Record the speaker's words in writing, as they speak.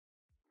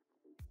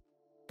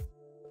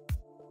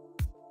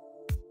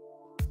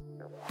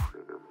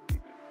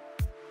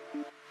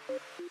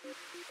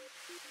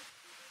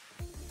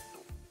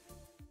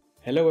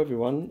Hello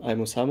everyone, I'm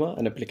Osama,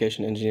 an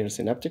application engineer at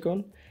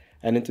Synapticon,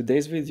 and in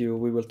today's video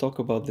we will talk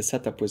about the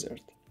setup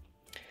wizard.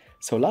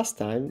 So last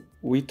time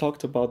we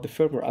talked about the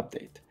firmware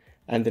update,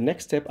 and the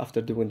next step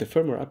after doing the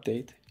firmware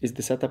update is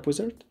the setup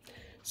wizard.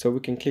 So we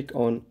can click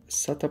on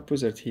setup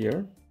wizard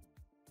here.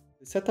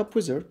 The setup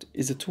wizard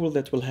is a tool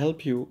that will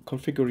help you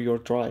configure your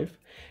drive.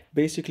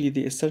 Basically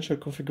the essential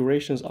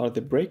configurations are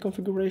the brake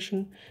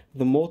configuration,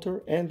 the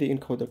motor, and the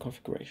encoder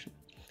configuration.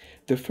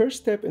 The first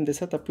step in the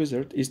setup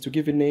wizard is to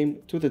give a name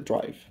to the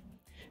drive.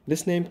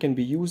 This name can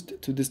be used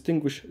to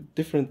distinguish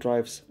different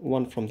drives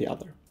one from the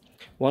other.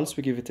 Once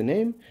we give it a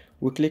name,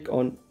 we click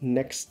on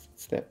next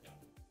step.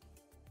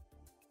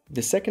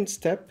 The second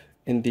step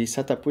in the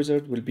setup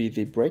wizard will be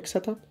the brake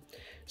setup.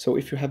 So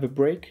if you have a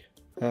brake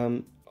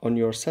on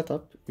your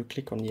setup, you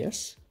click on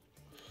yes.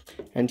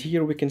 And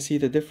here we can see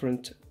the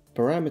different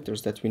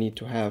parameters that we need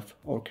to have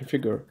or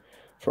configure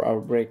for our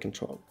brake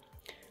control.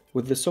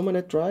 With the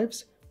SOMANET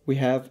drives, we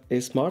have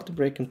a smart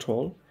brake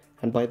control,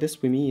 and by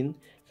this we mean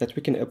that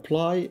we can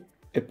apply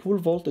a pull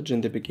voltage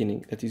in the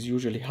beginning that is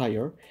usually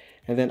higher,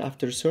 and then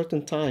after a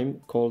certain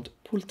time called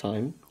pull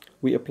time,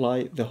 we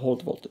apply the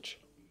hold voltage.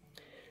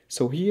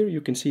 So here you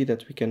can see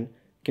that we can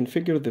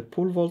configure the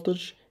pull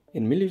voltage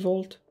in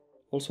millivolt,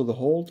 also the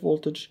hold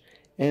voltage,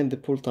 and the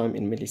pull time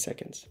in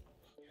milliseconds.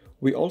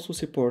 We also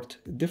support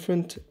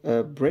different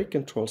brake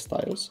control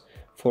styles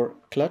for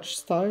clutch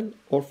style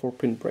or for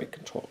pin brake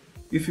control.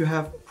 If you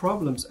have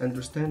problems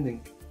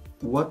understanding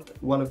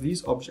what one of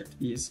these objects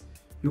is,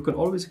 you can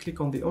always click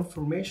on the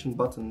information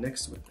button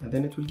next to it, and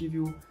then it will give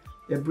you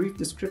a brief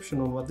description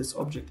on what this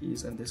object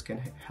is, and this can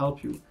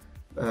help you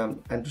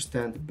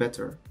understand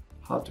better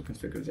how to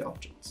configure the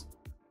objects.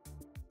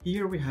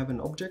 Here we have an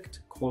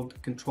object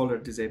called controller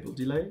disable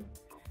delay,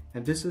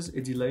 and this is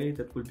a delay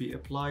that will be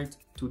applied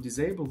to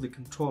disable the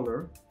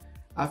controller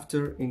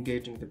after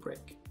engaging the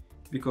brake.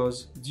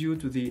 Because due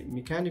to the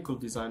mechanical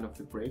design of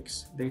the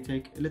brakes, they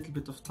take a little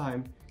bit of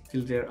time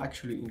till they're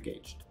actually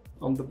engaged.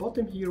 On the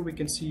bottom here we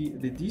can see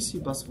the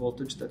DC bus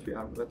voltage that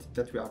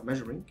we are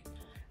measuring.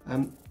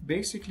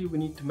 Basically we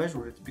need to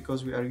measure it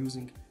because we are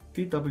using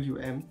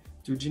PWM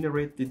to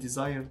generate the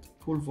desired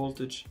pull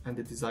voltage and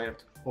the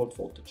desired hold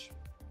voltage.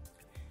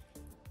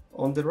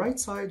 On the right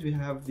side we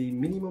have the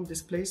minimum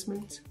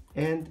displacement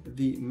and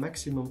the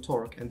maximum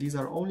torque, and these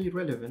are only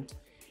relevant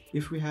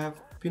if we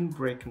have pin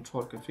brake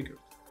control configured.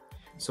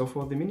 So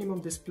for the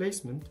minimum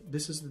displacement,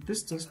 this is the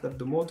distance that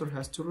the motor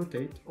has to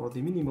rotate, or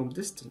the minimum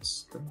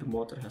distance that the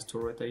motor has to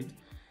rotate,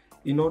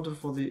 in order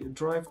for the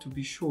drive to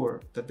be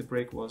sure that the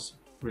brake was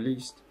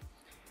released.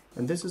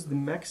 And this is the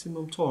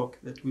maximum torque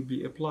that will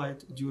be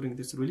applied during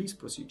this release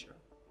procedure.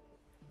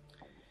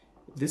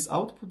 This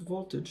output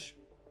voltage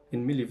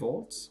in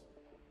millivolts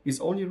is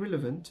only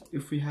relevant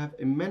if we have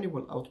a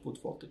manual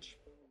output voltage.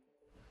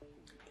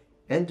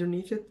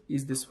 Underneath it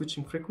is the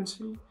switching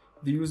frequency.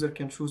 The user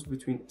can choose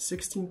between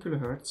 16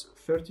 kHz,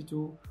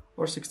 32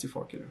 or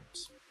 64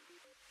 kHz.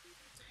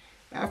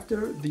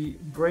 After the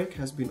brake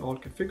has been all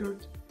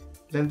configured,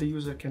 then the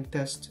user can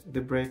test the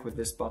brake with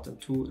this button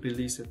to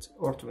release it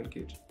or to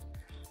engage it.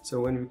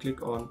 So when we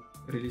click on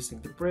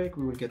releasing the brake,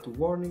 we will get a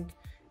warning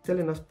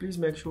telling us please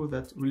make sure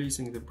that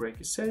releasing the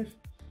brake is safe,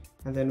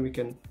 and then we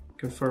can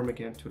confirm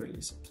again to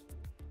release it.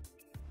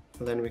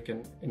 And then we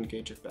can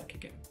engage it back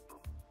again.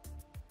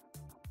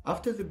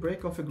 After the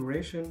brake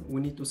configuration, we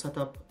need to set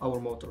up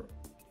our motor.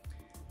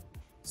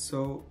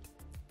 So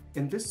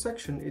in this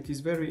section, it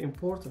is very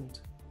important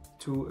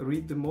to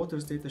read the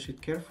motor's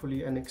datasheet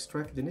carefully and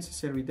extract the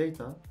necessary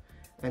data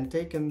and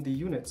take in the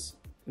units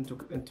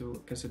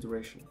into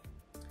consideration.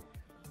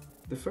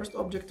 The first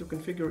object to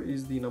configure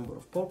is the number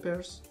of pole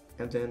pairs,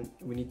 and then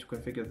we need to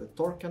configure the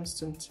torque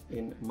constant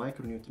in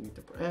micronewton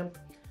meter per amp,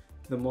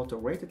 the motor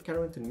rated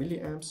current in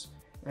milliamps,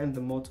 and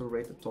the motor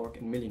rated torque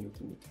in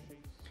millinewton meter.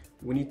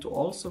 We need to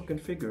also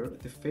configure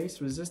the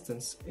phase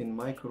resistance in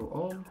micro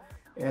ohm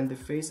and the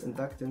phase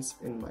inductance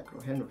in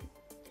microhenry.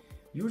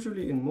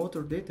 Usually in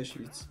motor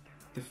datasheets,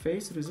 the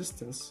phase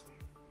resistance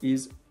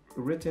is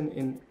written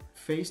in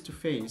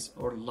phase-to-phase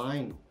or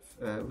line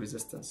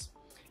resistance,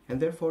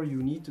 and therefore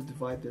you need to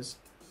divide this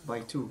by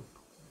 2.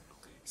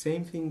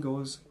 Same thing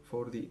goes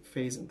for the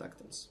phase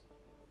inductance.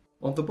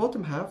 On the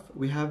bottom half,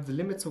 we have the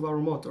limits of our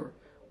motor,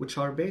 which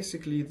are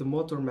basically the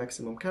motor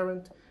maximum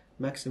current,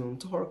 maximum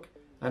torque,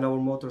 and our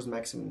motor's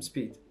maximum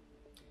speed.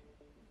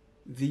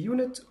 The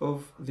unit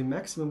of the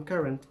maximum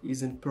current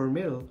is in per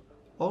mil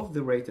of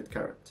the rated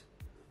current.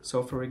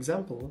 So for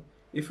example,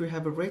 if we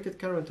have a rated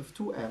current of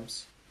 2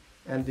 amps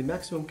and the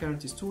maximum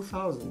current is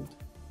 2000,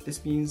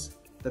 this means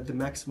that the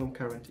maximum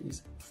current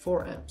is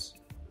 4 amps.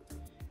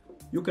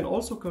 You can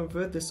also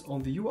convert this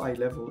on the UI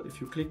level.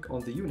 If you click on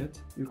the unit,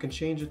 you can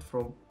change it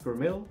from per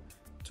mil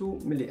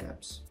to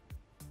milliamps.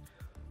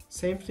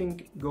 Same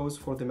thing goes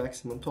for the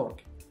maximum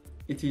torque.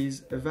 It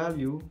is a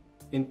value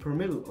in per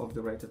mil of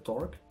the rated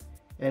torque,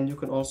 and you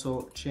can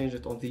also change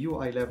it on the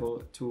UI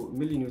level to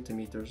millinewton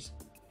meters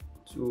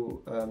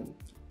to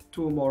a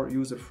more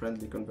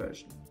user-friendly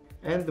conversion,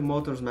 and the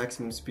motor's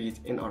maximum speed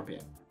in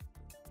RPM.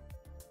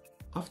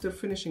 After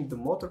finishing the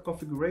motor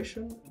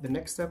configuration, the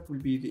next step will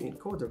be the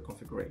encoder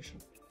configuration.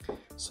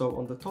 So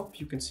on the top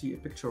you can see a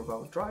picture of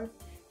our drive,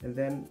 and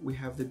then we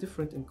have the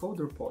different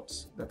encoder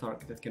ports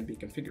that can be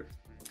configured.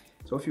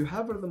 So if you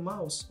hover the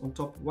mouse on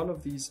top one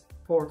of these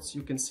ports,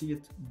 you can see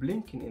it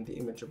blinking in the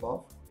image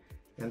above,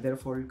 and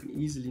therefore you can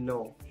easily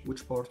know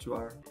which port you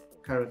are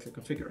currently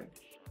configuring.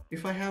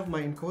 If I have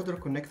my encoder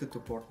connected to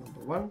port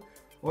number 1,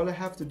 all I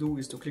have to do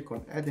is to click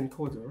on Add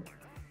Encoder,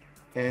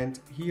 and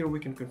here we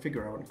can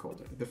configure our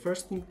encoder. The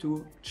first thing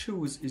to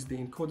choose is the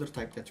encoder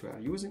type that we are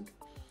using,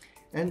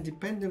 and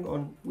depending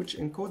on which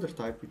encoder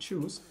type we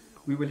choose,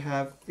 we will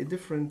have a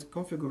different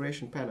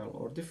configuration panel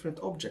or different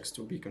objects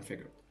to be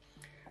configured.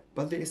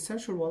 But the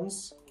essential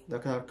ones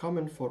that are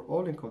common for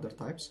all encoder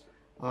types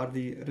are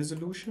the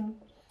resolution,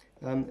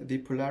 the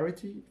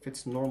polarity, if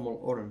it's normal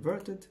or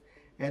inverted,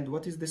 and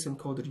what is this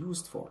encoder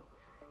used for.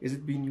 Is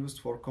it being used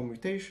for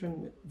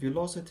commutation,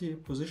 velocity,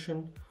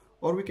 position,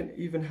 or we can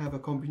even have a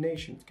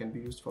combination. It can be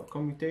used for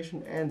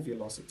commutation and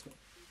velocity.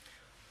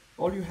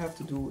 All you have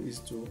to do is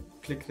to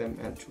click them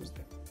and choose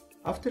them.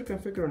 After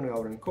configuring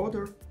our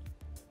encoder,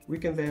 we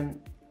can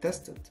then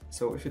test it.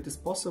 So if it is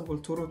possible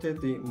to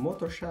rotate the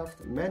motor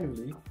shaft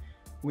manually,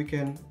 we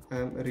can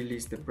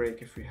release the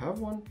brake if we have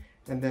one,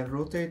 and then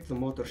rotate the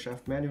motor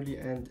shaft manually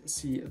and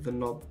see the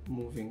knob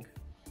moving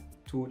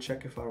to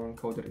check if our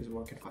encoder is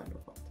working fine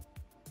or not.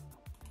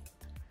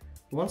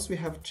 Once we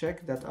have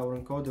checked that our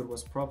encoder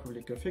was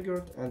properly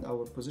configured and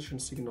our position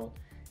signal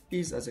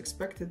is as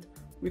expected,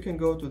 we can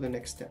go to the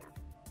next step.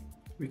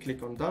 We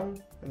click on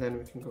Done, and then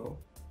we can go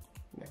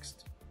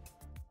Next.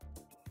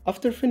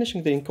 After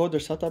finishing the encoder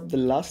setup, the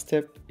last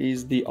step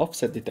is the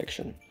offset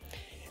detection.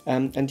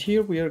 And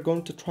here we are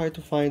going to try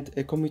to find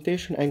a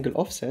commutation angle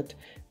offset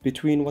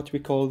between what we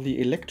call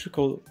the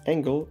electrical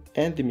angle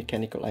and the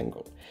mechanical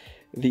angle.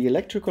 The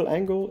electrical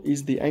angle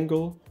is the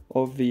angle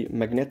of the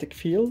magnetic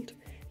field,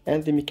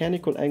 and the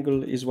mechanical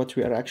angle is what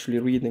we are actually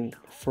reading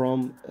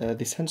from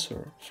the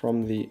sensor,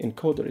 from the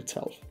encoder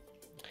itself.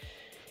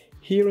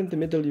 Here in the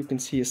middle you can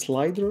see a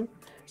slider,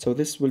 so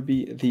this will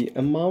be the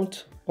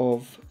amount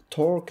of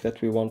torque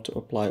that we want to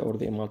apply, or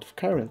the amount of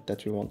current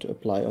that we want to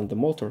apply on the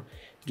motor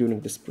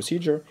during this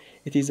procedure.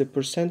 It is a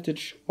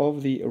percentage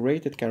of the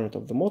rated current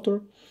of the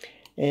motor,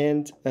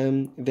 and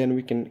then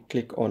we can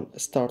click on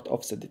Start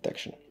Offset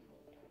Detection.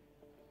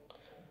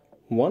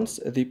 Once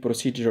the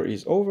procedure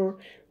is over,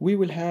 we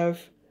will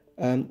have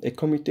a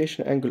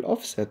commutation angle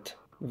offset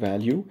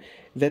value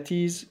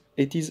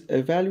it is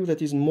a value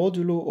that is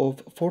modulo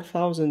of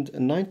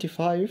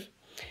 4095,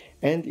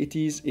 and it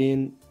is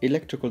in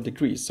electrical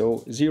degrees.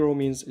 So 0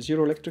 means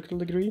 0 electrical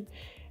degree,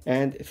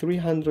 and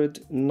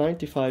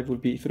 395 will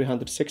be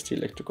 360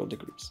 electrical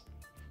degrees.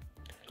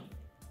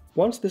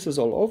 Once this is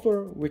all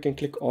over, we can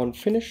click on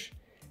Finish,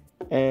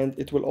 and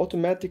it will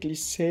automatically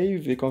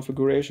save the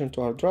configuration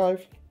to our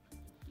drive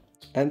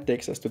and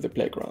takes us to the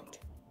playground.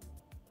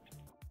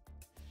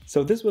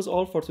 So this was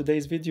all for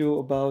today's video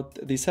about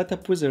the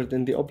setup wizard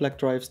in the OBLAC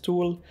Drives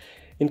tool.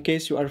 In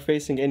case you are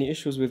facing any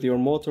issues with your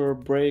motor,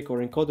 brake, or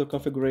encoder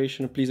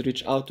configuration, please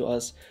reach out to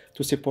us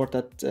to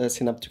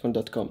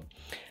support@synapticon.com.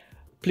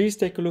 Please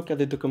take a look at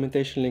the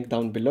documentation link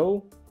down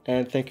below,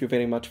 and thank you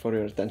very much for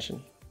your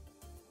attention.